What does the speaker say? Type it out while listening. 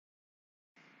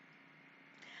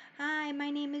Hi, my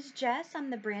name is Jess. I'm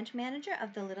the branch manager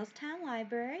of the Littlestown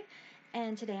Library,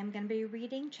 and today I'm going to be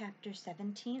reading Chapter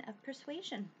 17 of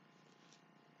Persuasion.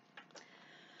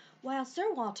 While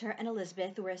Sir Walter and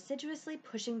Elizabeth were assiduously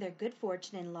pushing their good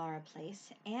fortune in Laura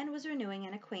Place, Anne was renewing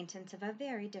an acquaintance of a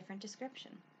very different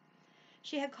description.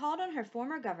 She had called on her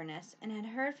former governess and had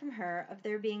heard from her of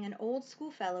there being an old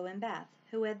schoolfellow in Bath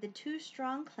who had the two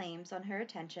strong claims on her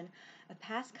attention of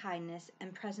past kindness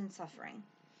and present suffering.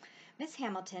 Miss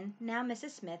Hamilton, now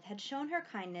Mrs. Smith, had shown her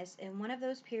kindness in one of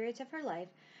those periods of her life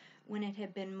when it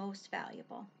had been most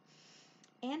valuable.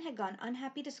 Anne had gone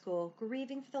unhappy to school,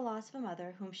 grieving for the loss of a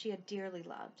mother whom she had dearly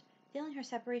loved, feeling her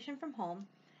separation from home,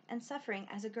 and suffering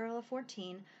as a girl of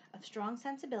 14, of strong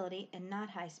sensibility and not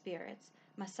high spirits,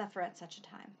 must suffer at such a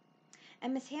time.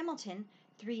 And Miss Hamilton,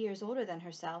 3 years older than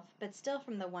herself, but still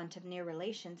from the want of near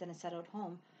relations and a settled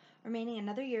home, remaining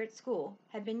another year at school,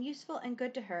 had been useful and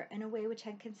good to her in a way which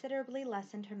had considerably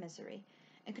lessened her misery,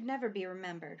 and could never be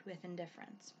remembered with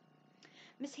indifference.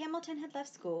 Miss Hamilton had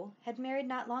left school, had married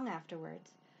not long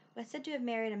afterwards, was said to have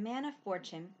married a man of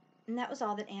fortune, and that was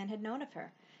all that Anne had known of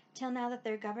her, till now that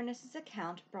their governess's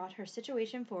account brought her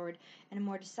situation forward in a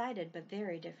more decided but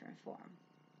very different form.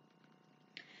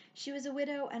 She was a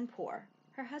widow and poor.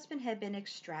 Her husband had been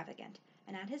extravagant,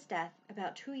 and at his death,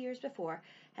 about 2 years before,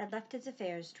 had left his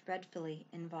affairs dreadfully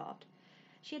involved.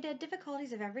 She had had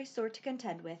difficulties of every sort to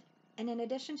contend with, and in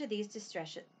addition to these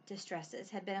distresses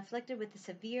had been afflicted with a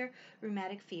severe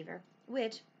rheumatic fever,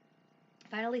 which,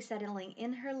 finally settling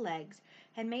in her legs,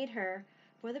 had made her,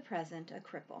 for the present, a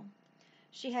cripple.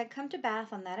 She had come to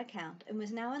Bath on that account, and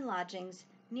was now in lodgings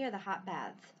near the hot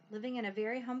baths, living in a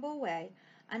very humble way,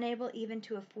 unable even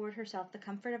to afford herself the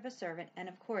comfort of a servant, and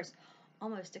of course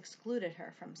almost excluded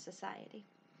her from society.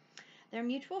 Their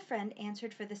mutual friend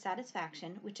answered for the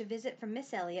satisfaction which a visit from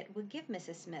Miss Elliot would give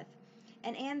Mrs. Smith,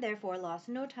 and Anne therefore lost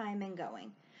no time in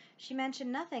going. She mentioned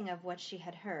nothing of what she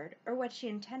had heard, or what she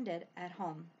intended at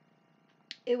home.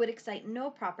 It would excite no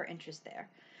proper interest there.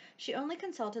 She only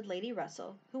consulted Lady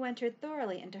Russell, who entered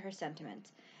thoroughly into her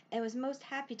sentiments, and was most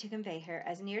happy to convey her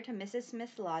as near to Mrs.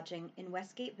 Smith's lodging in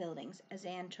Westgate Buildings as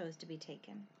Anne chose to be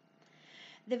taken.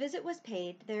 The visit was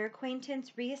paid, their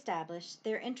acquaintance re-established,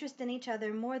 their interest in each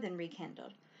other more than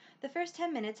rekindled. The first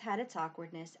 10 minutes had its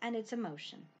awkwardness and its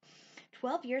emotion.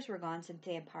 12 years were gone since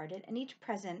they had parted, and each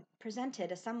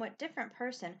presented a somewhat different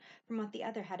person from what the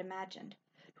other had imagined.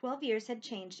 12 years had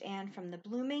changed Anne from the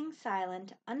blooming,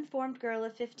 silent, unformed girl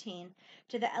of 15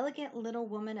 to the elegant little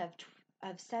woman of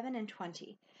 27,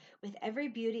 with every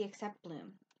beauty except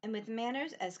bloom, and with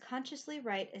manners as consciously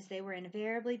right as they were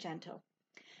invariably gentle.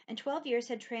 And 12 years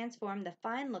had transformed the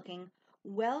fine-looking,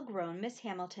 well-grown Miss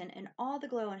Hamilton in all the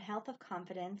glow and health of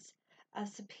confidence, of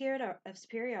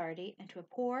superiority, into a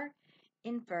poor,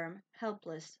 infirm,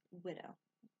 helpless widow,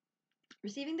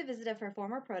 receiving the visit of her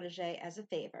former protégé as a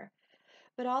favor.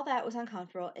 But all that was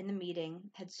uncomfortable in the meeting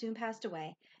had soon passed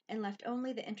away, and left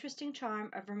only the interesting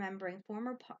charm of remembering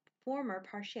former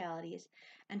partialities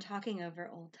and talking over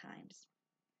old times.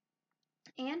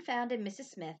 Anne found in Mrs.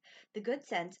 Smith the good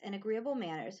sense and agreeable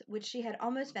manners which she had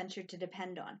almost ventured to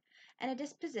depend on, and a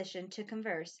disposition to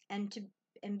converse and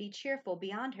be cheerful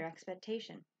beyond her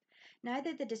expectation.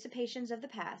 Neither the dissipations of the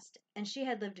past, and she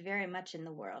had lived very much in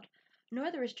the world,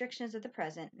 nor the restrictions of the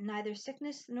present, neither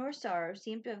sickness nor sorrow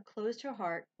seemed to have closed her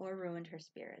heart or ruined her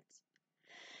spirits.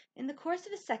 In the course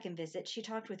of a second visit she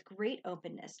talked with great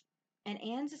openness, and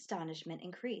Anne's astonishment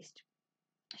increased.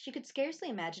 She could scarcely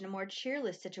imagine a more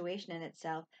cheerless situation in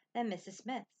itself than Mrs.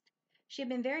 Smith's. She had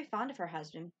been very fond of her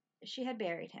husband. She had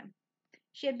buried him.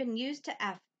 She had been used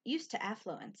to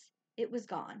affluence. It was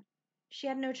gone. She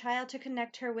had no child to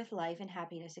connect her with life and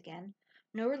happiness again,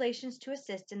 no relations to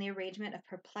assist in the arrangement of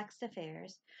perplexed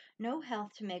affairs, no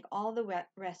health to make all the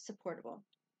rest supportable.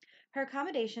 Her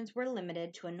accommodations were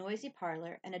limited to a noisy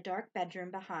parlor and a dark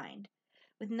bedroom behind,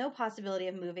 with no possibility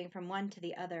of moving from one to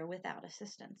the other without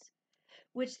assistance,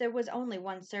 which there was only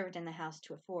one servant in the house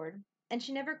to afford, and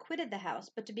she never quitted the house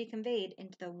but to be conveyed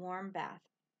into the warm bath.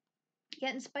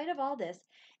 Yet in spite of all this,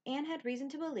 Anne had reason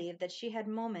to believe that she had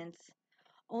moments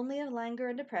only of languor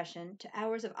and depression, to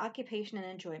hours of occupation and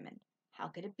enjoyment. How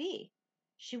could it be?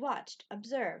 She watched,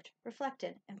 observed,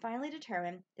 reflected, and finally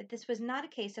determined that this was not a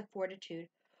case of fortitude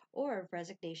or of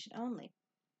resignation only.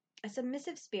 A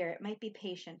submissive spirit might be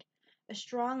patient, a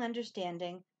strong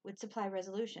understanding would supply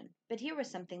resolution, but here was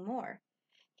something more.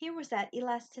 Here was that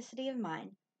elasticity of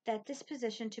mind, that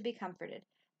disposition to be comforted,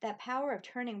 that power of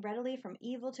turning readily from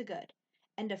evil to good,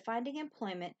 and of finding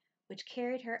employment which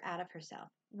carried her out of herself,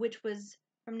 which was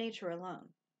from nature alone.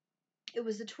 It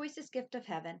was the choicest gift of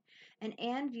heaven, and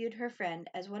Anne viewed her friend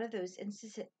as one of those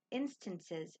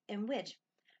instances in which,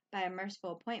 by a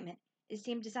merciful appointment, it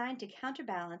seemed designed to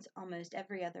counterbalance almost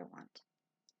every other want.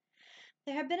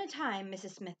 There had been a time,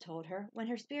 Mrs. Smith told her, when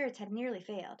her spirits had nearly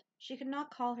failed. She could not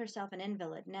call herself an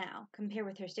invalid now, compared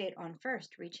with her state on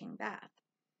first reaching Bath.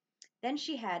 Then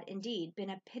she had, indeed, been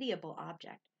a pitiable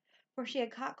object, for she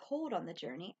had caught cold on the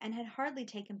journey, and had hardly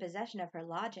taken possession of her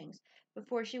lodgings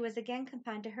before she was again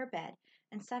confined to her bed,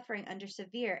 and suffering under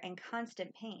severe and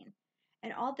constant pain,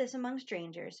 and all this among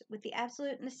strangers, with the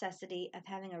absolute necessity of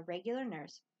having a regular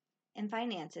nurse, and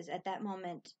finances at that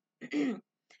moment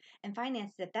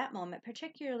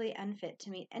particularly unfit to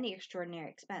meet any extraordinary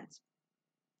expense.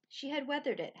 She had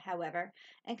weathered it, however,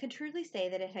 and could truly say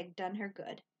that it had done her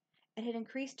good. It had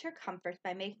increased her comforts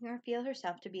by making her feel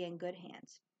herself to be in good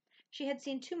hands. She had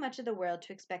seen too much of the world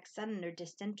to expect sudden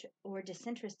or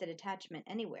disinterested attachment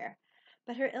anywhere,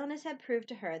 but her illness had proved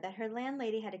to her that her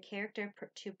landlady had a character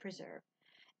to preserve.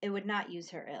 It would not use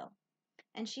her ill.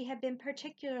 And she had been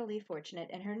particularly fortunate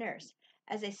in her nurse,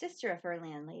 as a sister of her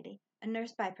landlady, a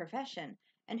nurse by profession,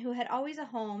 and who had always a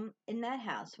home in that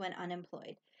house when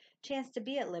unemployed, chanced to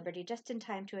be at liberty just in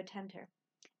time to attend her.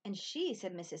 And she,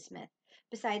 said Mrs. Smith,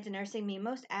 besides nursing me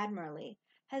most admirably,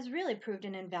 has really proved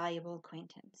an invaluable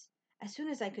acquaintance. As soon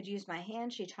as I could use my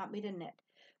hands, she taught me to knit,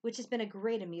 which has been a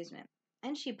great amusement,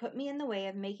 and she put me in the way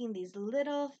of making these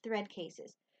little thread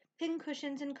cases, pin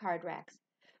cushions, and card racks,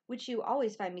 which you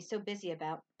always find me so busy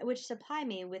about, which supply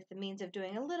me with the means of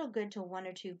doing a little good to one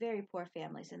or two very poor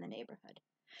families in the neighborhood.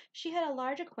 She had a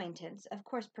large acquaintance, of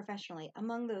course professionally,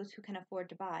 among those who can afford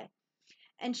to buy,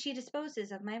 and she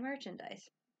disposes of my merchandise.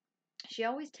 She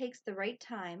always takes the right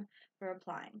time for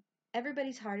applying.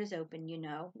 Everybody's heart is open, you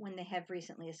know, when they have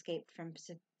recently escaped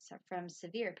from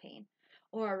severe pain,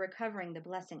 or are recovering the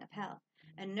blessing of health,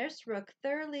 and Nurse Rook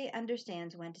thoroughly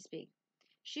understands when to speak.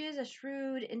 She is a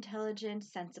shrewd, intelligent,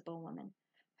 sensible woman.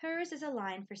 Hers is a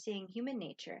line for seeing human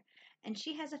nature, and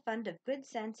she has a fund of good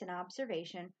sense and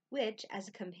observation, which, as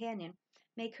a companion,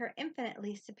 make her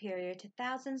infinitely superior to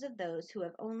thousands of those who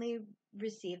have only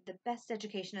received the best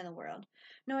education in the world,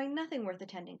 knowing nothing worth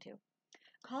attending to.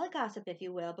 Call it gossip if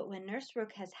you will, but when Nurse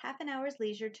Rook has half an hour's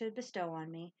leisure to bestow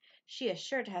on me, she is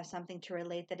sure to have something to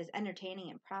relate that is entertaining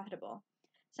and profitable,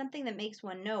 something that makes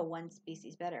one know one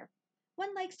species better.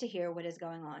 One likes to hear what is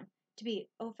going on, to be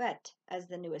au fait, as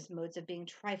the newest modes of being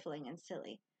trifling and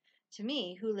silly. To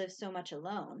me, who live so much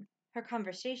alone, her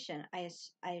conversation, I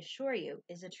assure you,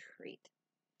 is a treat.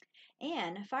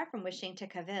 Anne, far from wishing to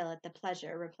cavil at the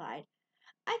pleasure, replied,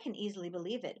 I can easily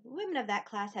believe it. Women of that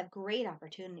class have great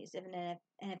opportunities, and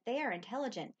if they are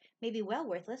intelligent, may be well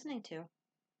worth listening to.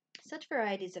 Such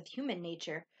varieties of human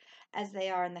nature as they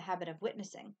are in the habit of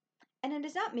witnessing. And it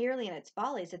is not merely in its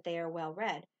follies that they are well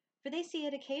read, for they see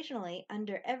it occasionally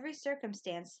under every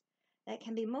circumstance that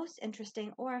can be most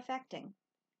interesting or affecting.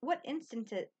 What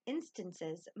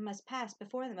instances must pass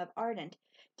before them of ardent,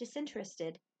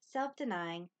 disinterested,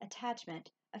 self-denying attachment,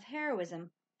 of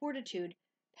heroism, fortitude,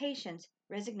 patience,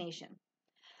 resignation,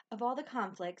 of all the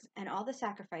conflicts and all the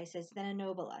sacrifices that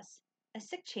ennoble us. A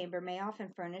sick chamber may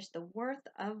often furnish the worth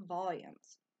of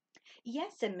volumes.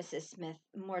 Yes, said Mrs. Smith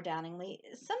more downingly,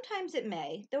 sometimes it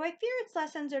may, though I fear its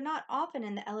lessons are not often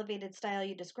in the elevated style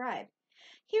you describe.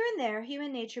 Here and there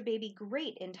human nature may be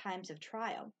great in times of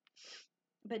trial,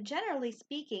 but generally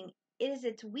speaking, it is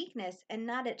its weakness and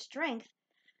not its strength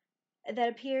that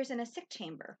appears in a sick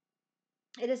chamber.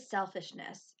 It is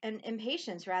selfishness and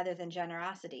impatience rather than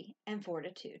generosity and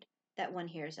fortitude that one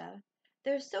hears of.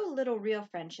 There is so little real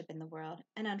friendship in the world,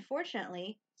 and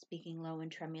unfortunately, speaking low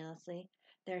and tremulously,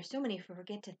 there are so many who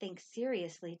forget to think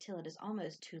seriously till it is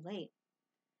almost too late.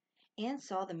 Anne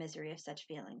saw the misery of such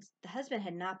feelings. The husband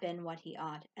had not been what he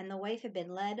ought, and the wife had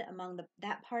been led among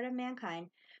that part of mankind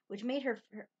which made her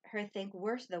think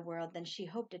worse of the world than she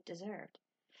hoped it deserved.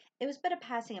 It was but a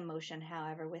passing emotion,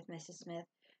 however, with Mrs. Smith.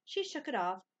 She shook it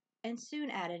off, and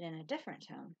soon added in a different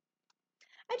tone,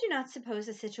 I do not suppose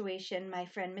the situation my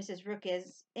friend Mrs. Rook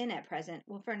is in at present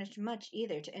will furnish much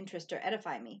either to interest or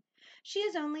edify me. She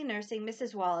is only nursing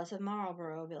Mrs. Wallace of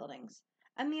Marlborough Buildings,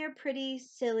 a mere pretty,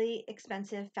 silly,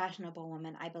 expensive, fashionable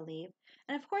woman, I believe,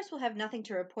 and of course will have nothing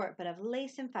to report but of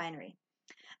lace and finery.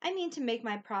 I mean to make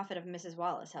my profit of Mrs.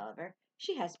 Wallace, however.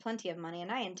 She has plenty of money,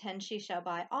 and I intend she shall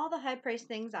buy all the high-priced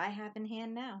things I have in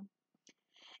hand now.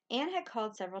 Anne had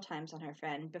called several times on her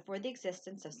friend before the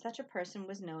existence of such a person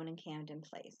was known in Camden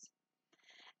Place.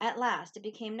 At last it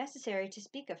became necessary to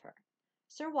speak of her.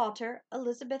 Sir Walter,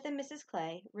 Elizabeth, and Mrs.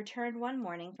 Clay returned one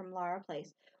morning from Laura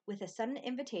Place with a sudden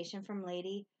invitation from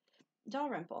Lady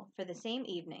Dalrymple for the same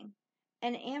evening,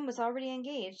 and Anne was already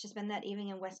engaged to spend that evening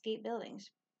in Westgate Buildings.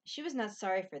 She was not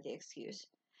sorry for the excuse.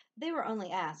 They were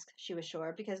only asked, she was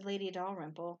sure, because Lady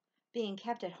Dalrymple, being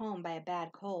kept at home by a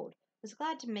bad cold, was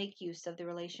glad to make use of the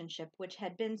relationship which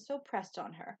had been so pressed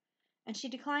on her, and she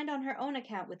declined on her own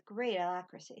account with great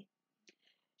alacrity.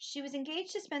 She was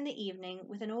engaged to spend the evening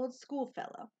with an old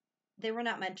schoolfellow. They were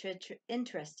not much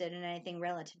interested in anything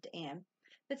relative to Anne,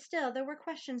 but still there were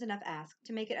questions enough asked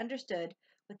to make it understood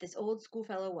what this old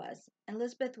schoolfellow was, and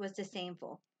Elizabeth was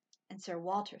disdainful, and Sir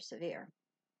Walter severe.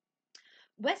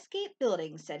 "Westgate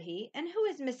Buildings," said he, "and who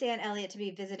is Miss Anne Elliot to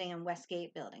be visiting in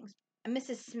Westgate Buildings? A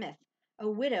Mrs. Smith, a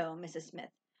widow Mrs. Smith.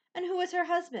 And who is her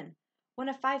husband? One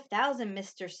of 5,000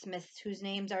 Mr. Smiths whose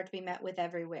names are to be met with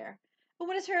everywhere. But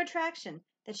what is her attraction?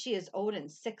 That she is old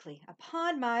and sickly.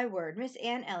 Upon my word, Miss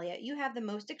Anne Elliot, you have the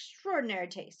most extraordinary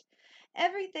taste.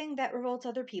 Everything that revolts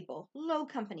other people, low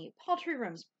company, paltry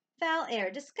rooms, foul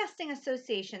air, disgusting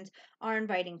associations, are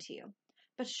inviting to you.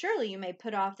 But surely you may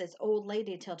put off this old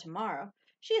lady till tomorrow.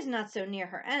 She is not so near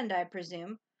her end, I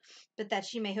presume, but that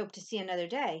she may hope to see another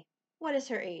day. What is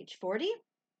her age? 40?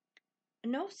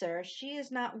 No, sir, she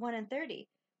is not 31,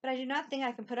 but I do not think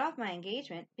I can put off my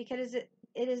engagement, because it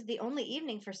is the only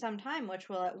evening for some time which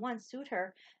will at once suit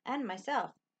her and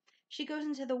myself. She goes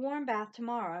into the warm bath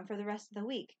tomorrow, and for the rest of the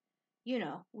week, you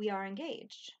know, we are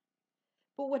engaged."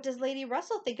 "But what does Lady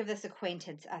Russell think of this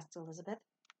acquaintance?" asked Elizabeth.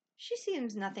 "She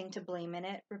sees nothing to blame in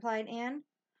it," replied Anne.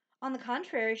 "On the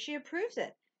contrary, she approves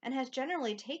it, and has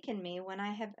generally taken me when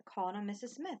I have called on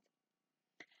Mrs. Smith."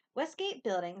 "Westgate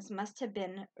Buildings must have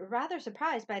been rather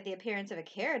surprised by the appearance of a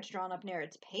carriage drawn up near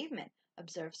its pavement,"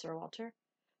 observed Sir Walter.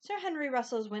 "Sir Henry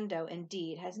Russell's window,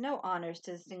 indeed, has no honours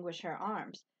to distinguish her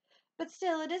arms, but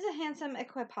still it is a handsome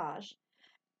equipage,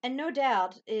 and no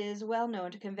doubt is well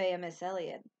known to convey a Miss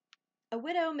Elliot. A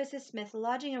widow Mrs. Smith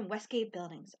lodging in Westgate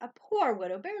Buildings, a poor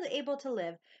widow barely able to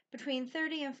live, between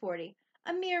 30 and 40,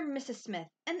 a mere Mrs. Smith,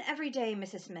 an everyday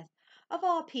Mrs. Smith, of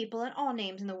all people and all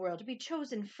names in the world, to be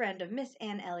chosen friend of Miss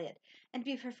Anne Elliot, and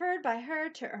to be preferred by her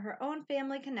to her own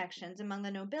family connections among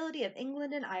the nobility of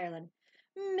England and Ireland.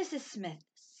 Mrs. Smith!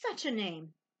 Such a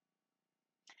name!"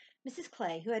 Mrs.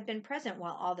 Clay, who had been present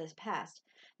while all this passed,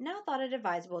 now thought it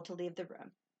advisable to leave the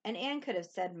room, and Anne could have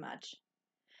said much.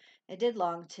 It did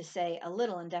long to say a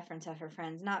little in defence of her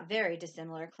friends' not very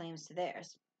dissimilar claims to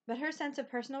theirs, but her sense of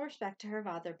personal respect to her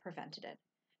father prevented it.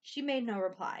 She made no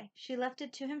reply. She left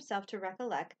it to himself to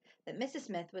recollect that Mrs.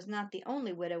 Smith was not the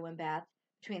only widow in Bath,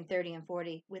 between 30 and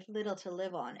 40, with little to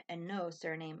live on and no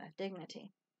surname of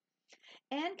dignity.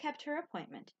 Anne kept her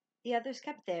appointment. The others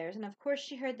kept theirs, and of course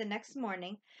she heard the next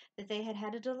morning that they had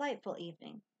had a delightful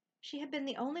evening. She had been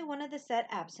the only one of the set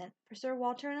absent, for Sir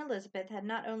Walter and Elizabeth had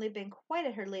not only been quite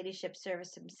at her ladyship's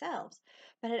service themselves,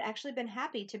 but had actually been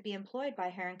happy to be employed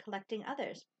by her in collecting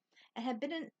others, and had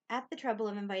been at the trouble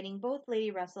of inviting both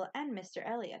Lady Russell and Mr.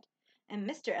 Elliot, and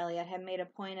Mr. Elliot had made a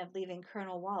point of leaving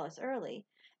Colonel Wallis early,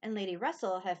 and Lady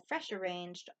Russell had fresh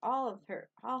arranged all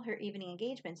her evening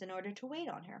engagements in order to wait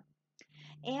on her.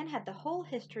 Anne had the whole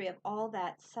history of all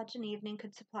that such an evening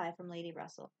could supply from Lady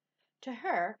Russell. To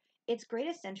her, its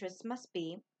greatest interest must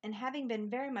be in having been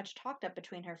very much talked up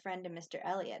between her friend and Mr.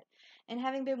 Elliot, and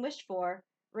having been wished for,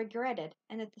 regretted,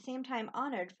 and at the same time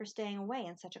honored for staying away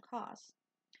in such a cause.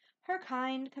 Her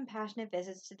kind, compassionate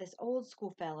visits to this old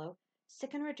schoolfellow,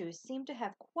 sick and reduced, seemed to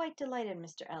have quite delighted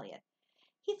Mr. Elliot.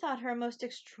 He thought her a most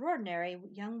extraordinary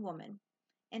young woman,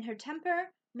 in her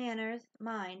temper, manners,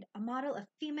 mind, a model of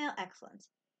female excellence.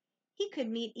 He could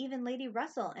meet even Lady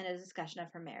Russell in a discussion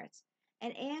of her merits,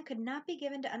 and Anne could not be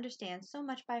given to understand so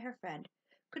much by her friend,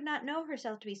 could not know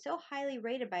herself to be so highly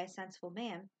rated by a sensible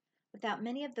man, without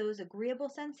many of those agreeable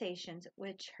sensations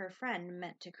which her friend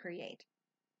meant to create.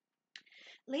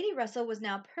 Lady Russell was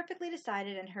now perfectly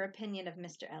decided in her opinion of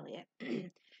Mr.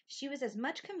 Elliot. She was as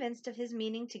much convinced of his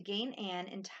meaning to gain Anne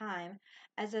in time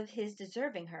as of his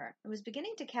deserving her, and was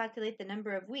beginning to calculate the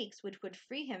number of weeks which would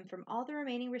free him from all the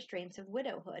remaining restraints of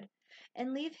widowhood,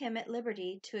 and leave him at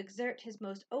liberty to exert his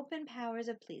most open powers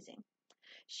of pleasing.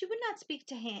 She would not speak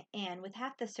to Anne with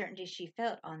half the certainty she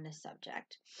felt on this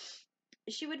subject.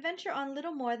 She would venture on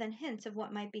little more than hints of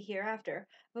what might be hereafter,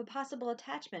 of a possible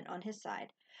attachment on his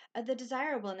side, of the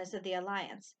desirableness of the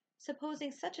alliance,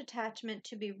 supposing such attachment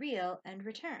to be real and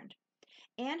returned.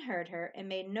 Anne heard her, and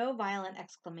made no violent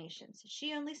exclamations.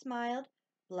 She only smiled,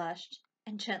 blushed,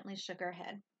 and gently shook her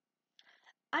head.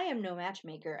 "I am no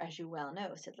matchmaker, as you well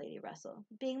know," said Lady Russell,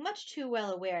 "being much too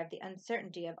well aware of the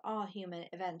uncertainty of all human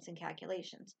events and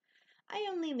calculations. I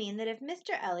only mean that if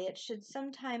Mr. Elliot should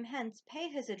some time hence pay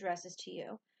his addresses to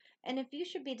you, and if you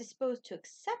should be disposed to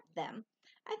accept them,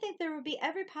 I think there would be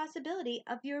every possibility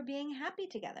of your being happy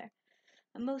together.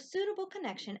 A most suitable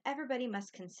connection, everybody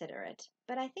must consider it,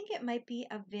 but I think it might be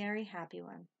a very happy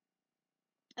one.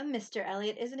 Mr.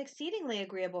 Elliot is an exceedingly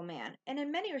agreeable man, and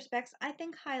in many respects I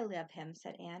think highly of him,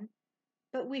 said Anne,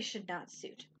 but we should not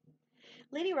suit.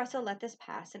 Lady Russell let this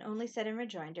pass, and only said in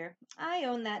rejoinder, I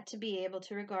own that to be able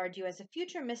to regard you as a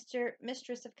future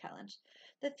mistress of Kellynch,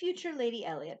 the future Lady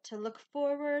Elliot, to look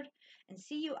forward and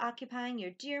see you occupying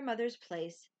your dear mother's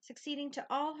place, succeeding to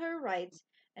all her rights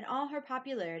and all her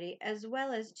popularity, as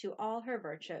well as to all her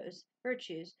virtues,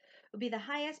 would be the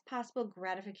highest possible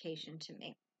gratification to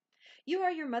me. You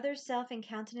are your mother's self in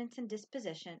countenance and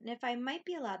disposition, and if I might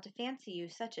be allowed to fancy you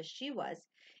such as she was,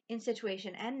 in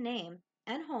situation and name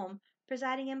and home,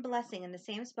 presiding and blessing in the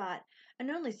same spot, and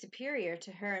only superior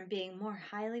to her in being more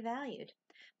highly valued,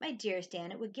 my dearest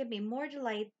Anne, it would give me more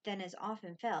delight than is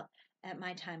often felt at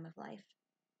my time of life.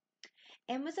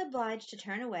 Anne was obliged to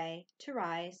turn away, to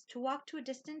rise, to walk to a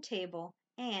distant table,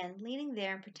 and, leaning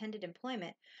there in pretended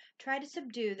employment, try to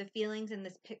subdue the feelings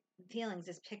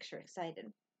this picture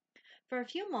excited. For a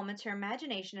few moments her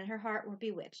imagination and her heart were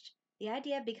bewitched, the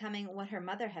idea of becoming what her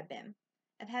mother had been,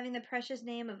 of having the precious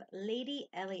name of Lady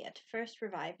Elliot first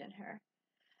revived in her,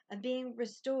 of being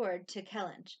restored to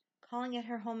Kellynch, calling it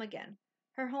her home again,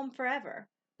 her home forever,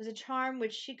 was a charm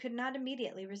which she could not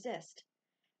immediately resist.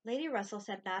 Lady Russell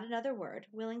said not another word,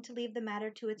 willing to leave the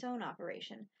matter to its own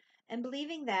operation, and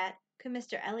believing that, could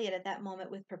Mr. Elliot at that moment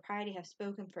with propriety have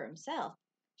spoken for himself,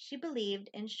 she believed,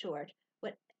 in short,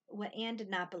 what Anne did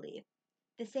not believe.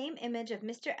 The same image of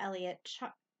Mr.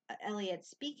 Elliot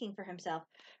speaking for himself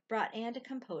brought Anne to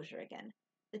composure again.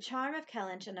 The charm of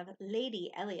Kellynch and of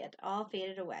Lady Elliot all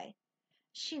faded away.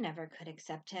 She never could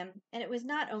accept him, and it was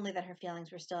not only that her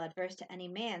feelings were still adverse to any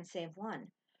man save one.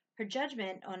 Her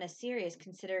judgment, on a serious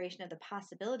consideration of the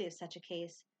possibility of such a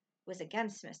case, was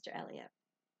against Mr. Elliot.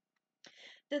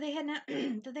 Though they had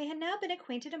now been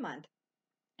acquainted a month,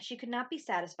 she could not be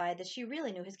satisfied that she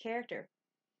really knew his character.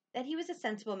 That he was a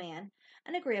sensible man,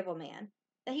 an agreeable man,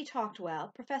 that he talked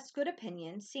well, professed good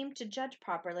opinions, seemed to judge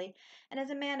properly, and as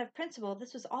a man of principle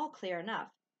this was all clear enough.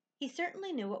 He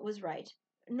certainly knew what was right,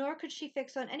 nor could she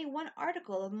fix on any one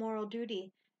article of moral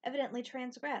duty evidently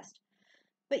transgressed.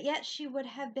 But yet she would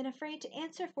have been afraid to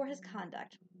answer for his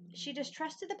conduct. She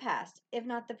distrusted the past, if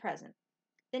not the present.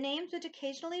 The names which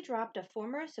occasionally dropped of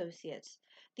former associates,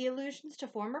 the allusions to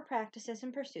former practices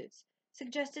and pursuits,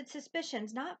 suggested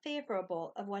suspicions not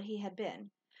favorable of what he had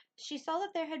been. She saw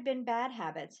that there had been bad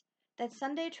habits, that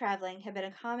Sunday traveling had been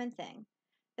a common thing,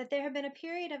 that there had been a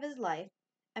period of his life,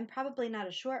 and probably not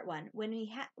a short one, when he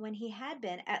had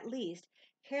been, at least,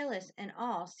 careless in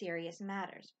all serious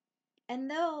matters.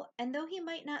 And though he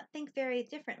might not think very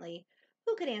differently,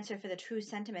 who could answer for the true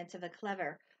sentiments of a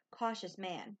clever, cautious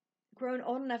man, grown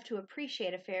old enough to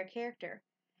appreciate a fair character?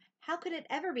 How could it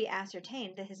ever be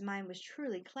ascertained that his mind was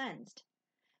truly cleansed?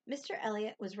 Mr.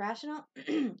 Elliot was rational,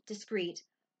 discreet,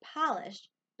 polished,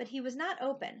 but he was not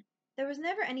open. There was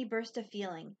never any burst of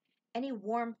feeling, any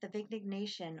warmth of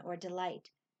indignation or delight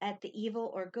at the evil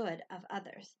or good of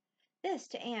others. This,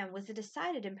 to Anne, was a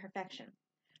decided imperfection.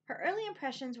 Her early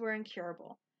impressions were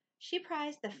incurable. She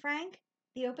prized the frank,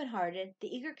 the open-hearted,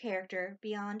 the eager character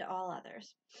beyond all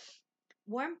others.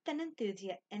 Warmth and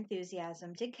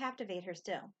enthusiasm did captivate her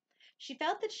still. She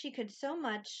felt that she could so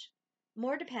much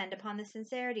more depend upon the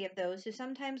sincerity of those who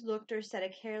sometimes looked or said a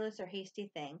careless or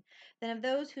hasty thing, than of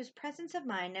those whose presence of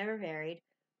mind never varied,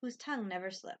 whose tongue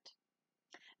never slipped.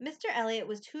 Mr. Elliot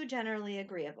was too generally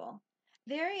agreeable.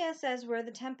 Various as were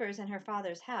the tempers in her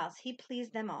father's house, he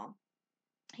pleased them all.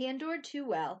 He endured too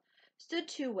well, stood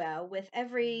too well with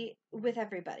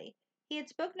everybody. He had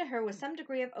spoken to her with some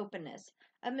degree of openness,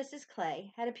 of Mrs.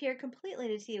 Clay, had appeared completely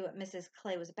to see what Mrs.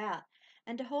 Clay was about,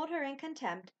 and to hold her in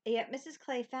contempt, yet Mrs.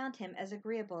 Clay found him as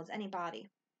agreeable as anybody.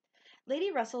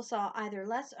 Lady Russell saw either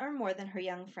less or more than her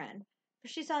young friend, for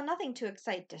she saw nothing to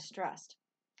excite distrust.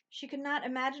 She could not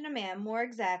imagine a man more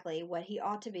exactly what he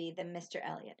ought to be than Mr.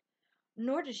 Elliot.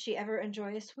 Nor did she ever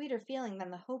enjoy a sweeter feeling than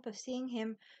the hope of seeing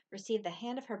him receive the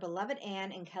hand of her beloved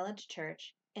Anne in Kellynch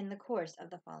Church in the course of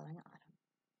the following autumn.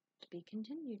 To be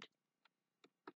continued.